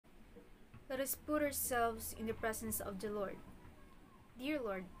Let us put ourselves in the presence of the Lord. Dear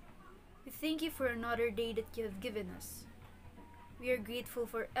Lord, we thank you for another day that you have given us. We are grateful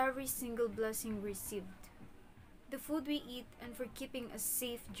for every single blessing we received, the food we eat, and for keeping us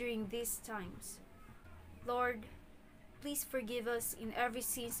safe during these times. Lord, please forgive us in every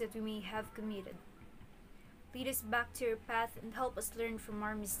sin that we may have committed. Lead us back to your path and help us learn from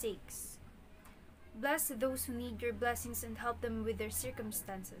our mistakes. Bless those who need your blessings and help them with their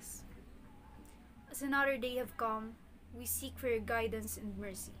circumstances. As another day have come, we seek for your guidance and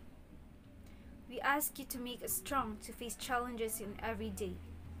mercy. We ask you to make us strong to face challenges in every day.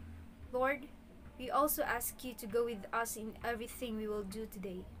 Lord, we also ask you to go with us in everything we will do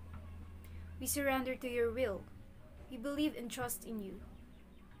today. We surrender to your will. We believe and trust in you.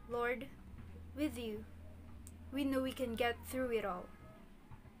 Lord, with you, we know we can get through it all.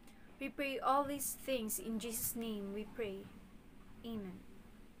 We pray all these things in Jesus' name we pray. Amen.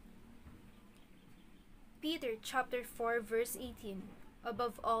 Peter chapter 4 verse 18.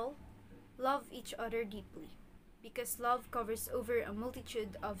 Above all, love each other deeply, because love covers over a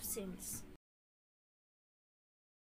multitude of sins.